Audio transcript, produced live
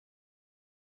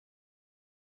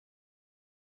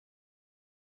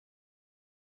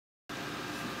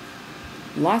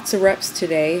Lots of reps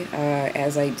today,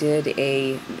 as I did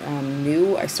I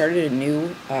started a new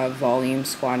volume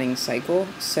squatting cycle.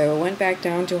 So I went back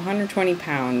down to 120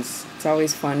 pounds. It's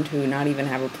always fun to not even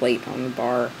have a plate on the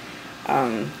bar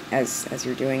as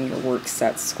you're doing your work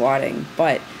sets squatting.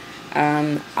 But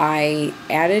I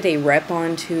added a rep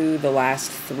onto the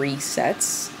last 3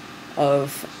 sets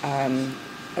of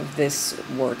this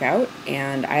workout,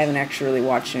 and I haven't actually really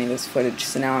watched any of this footage,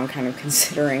 so now I'm kind of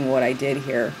considering what I did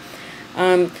here.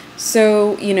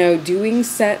 So, doing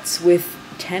sets with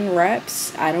 10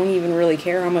 reps, I don't even really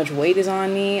care how much weight is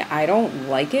on me. I don't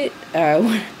like it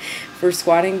for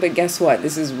squatting, but guess what?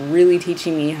 This is really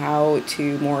teaching me how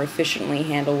to more efficiently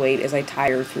handle weight as I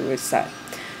tire through a set.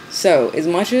 So, as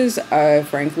much as,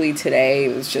 frankly, today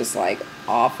it was just like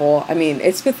awful. I mean,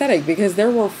 it's pathetic because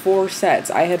there were 4 sets.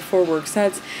 I had 4 work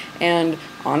sets, and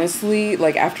honestly,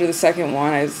 like after the second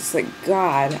one, I was just like,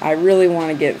 God, I really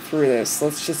want to get through this.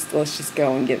 Let's just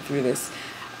go and get through this.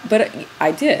 But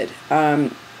I did.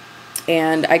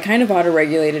 And I kind of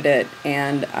auto-regulated it,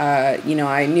 and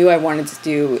I knew I wanted to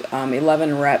do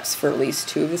 11 reps for at least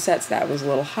 2 of the sets. That was a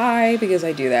little high because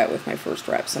I do that with my first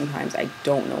rep sometimes. I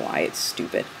don't know why, it's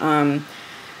stupid. I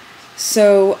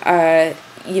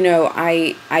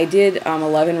did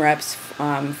 11 reps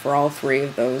for all 3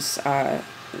 of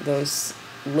those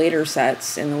later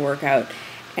sets in the workout,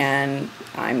 and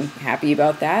I'm happy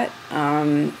about that.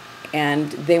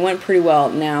 And they went pretty well.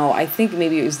 Now, I think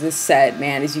maybe it was this set,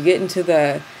 man, as you get into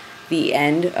the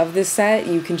end of the set,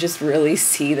 you can just really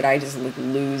see that I just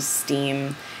lose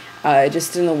steam,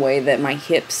 just in the way that my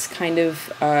hips kind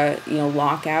of,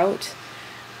 lock out.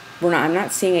 I'm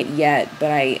not seeing it yet,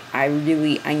 but I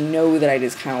know that I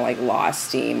just kind of lost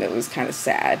steam. It was kind of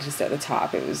sad just at the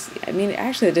top.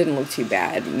 Actually it didn't look too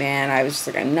bad. Man, I was just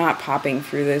like, I'm not popping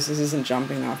through this. This isn't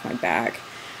jumping off my back.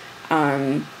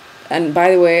 And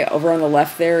by the way, over on the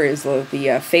left there is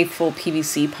the faithful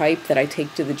PVC pipe that I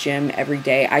take to the gym every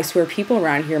day. I swear people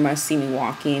around here must see me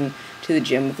walking to the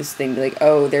gym with this thing, be like,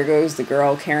 oh, there goes the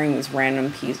girl carrying this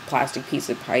random plastic piece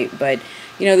of pipe. But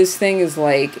this thing is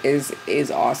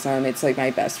awesome. It's like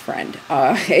my best friend.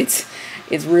 It's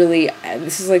really,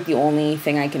 this is like the only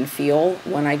thing I can feel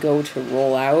when I go to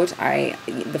roll out.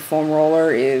 The foam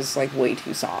roller is like way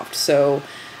too soft. So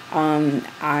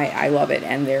I love it,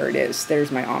 and there it is. There's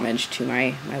my homage to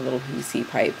my little PVC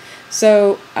pipe.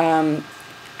 So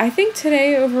I think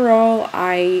today overall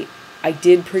I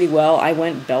did pretty well. I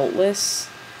went beltless,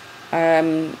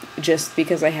 just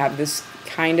because I have this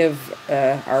kind of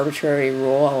arbitrary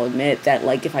rule. I'll admit that,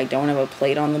 like, if I don't have a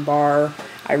plate on the bar,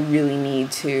 I really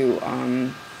need to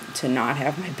not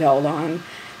have my belt on.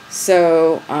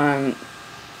 So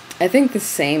I think the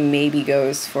same maybe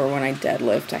goes for when I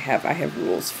deadlift. I have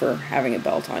rules for having a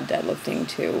belt on deadlifting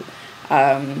too.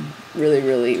 Really,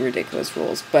 really ridiculous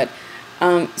rules. But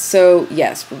so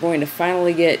yes, we're going to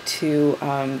finally get to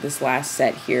this last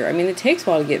set here. I mean, it takes a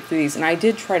while to get through these, and I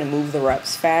did try to move the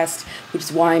reps fast, which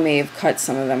is why I may have cut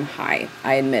some of them high.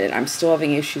 I admit it. I'm still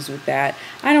having issues with that.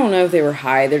 I don't know if they were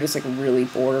high. They're just like really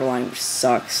borderline, which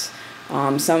sucks.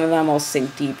 Some of them I'll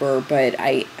sink deeper, but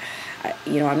I'm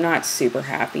not super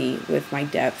happy with my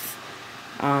depth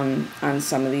on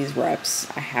some of these reps.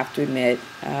 I have to admit,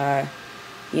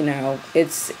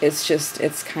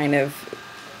 it's kind of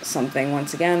something,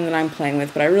 once again, that I'm playing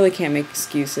with, but I really can't make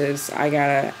excuses.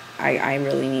 I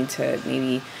really need to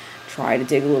maybe try to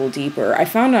dig a little deeper. I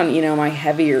found on, my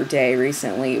heavier day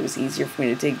recently, it was easier for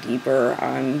me to dig deeper.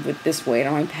 With this weight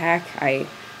on my back, I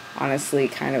honestly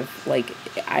kind of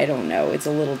I don't know, it's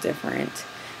a little different.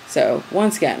 So,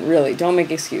 once again, really, don't make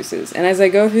excuses. And as I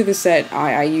go through the set,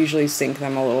 I usually sink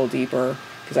them a little deeper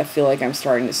because I feel like I'm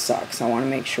starting to suck. So I want to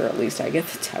make sure at least I get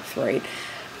the depth right.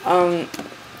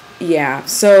 Yeah,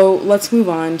 so let's move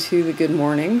on to the good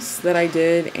mornings that I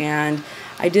did. And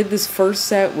I did this first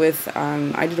set with,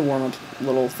 I did a warm-up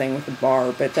little thing with the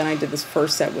bar, but then I did this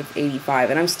first set with 85.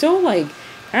 And I'm still,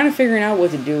 kind of figuring out what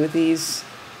to do with these.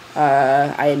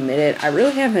 I admit it. I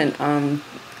really haven't,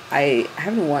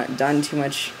 done too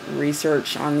much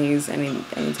research on these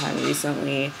anytime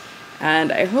recently,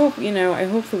 and I hope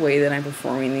the way that I'm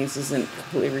performing these isn't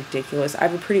completely ridiculous. I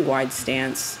have a pretty wide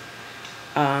stance,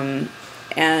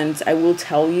 and I will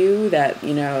tell you that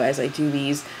as I do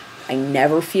these, I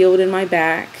never feel it in my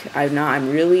back. I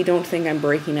really don't think I'm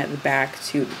breaking at the back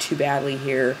too badly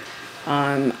here.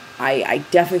 I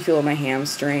definitely feel it in my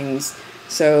hamstrings.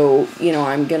 So,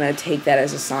 I'm going to take that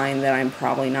as a sign that I'm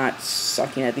probably not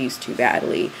sucking at these too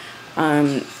badly.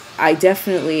 I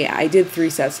did 3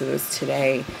 sets of this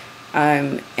today,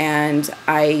 And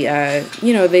I,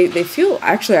 you know, they feel,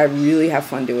 actually, I really have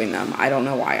fun doing them. I don't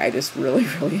know why. I just really,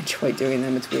 really enjoy doing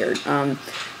them. It's weird.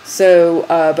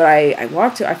 But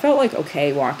I felt like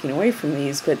okay walking away from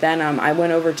these, but then I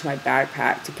went over to my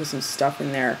backpack to put some stuff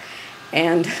in there,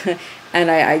 and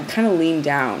I kind of leaned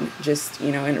down, just,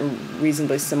 you know, in a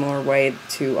reasonably similar way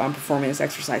to performing this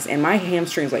exercise, and my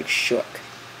hamstrings like shook,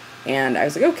 and I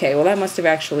was like, okay, well that must have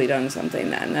actually done something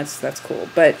then. That's cool,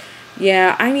 but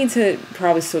yeah, I need to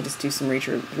probably still just do some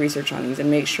research on these and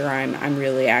make sure I'm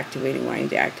really activating what I need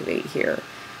to activate here.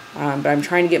 But I'm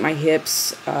trying to get my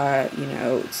hips, you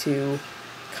know, to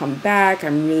come back.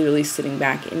 I'm really, really sitting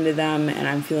back into them, and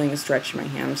I'm feeling a stretch in my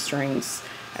hamstrings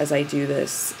as I do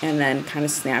this, and then kind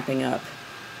of snapping up.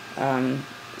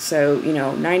 So, you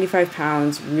know, 95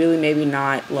 pounds, really maybe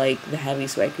not like the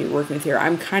heaviest weight I could be working with here.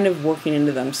 I'm kind of working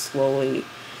into them slowly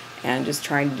and just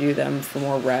trying to do them for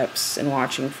more reps and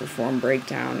watching for form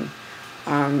breakdown.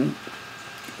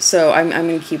 So I'm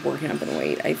going to keep working up in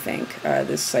weight, I think,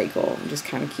 this cycle, and just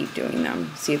kind of keep doing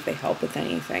them, see if they help with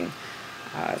anything.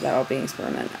 That'll be an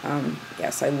experiment.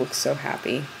 Yes, I look so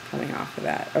happy coming off of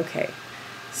that. Okay,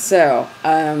 so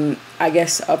I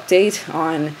guess update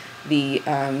on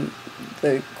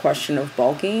the question of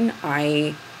bulking.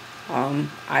 I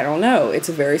don't know. It's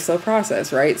a very slow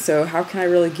process, right? So how can I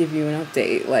really give you an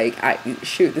update? Like,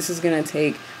 shoot, this is going to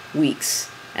take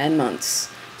weeks and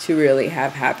months to really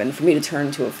have happen for me to turn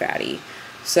into a fatty.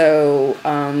 So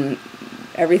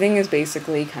everything is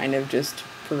basically kind of just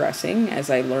progressing as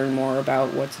I learn more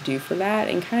about what to do for that,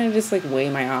 and kind of just like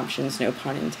weigh my options, no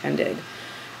pun intended.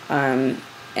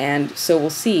 And so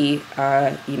we'll see,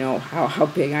 you know, how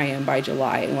big I am by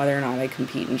July, and whether or not I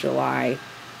compete in July,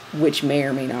 which may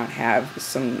or may not have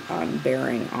some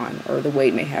bearing on, or the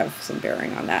weight may have some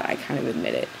bearing on that. I kind of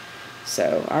admit it.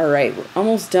 So, all right, we're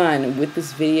almost done with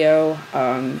this video,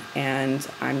 and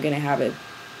I'm going to have a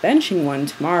benching one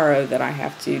tomorrow that I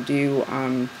have to do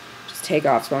just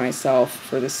takeoffs by myself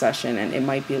for this session, and it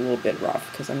might be a little bit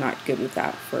rough because I'm not good with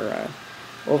that for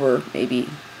over maybe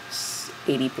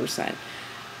 80%.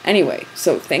 Anyway,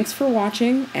 so thanks for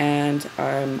watching, and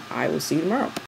I will see you tomorrow.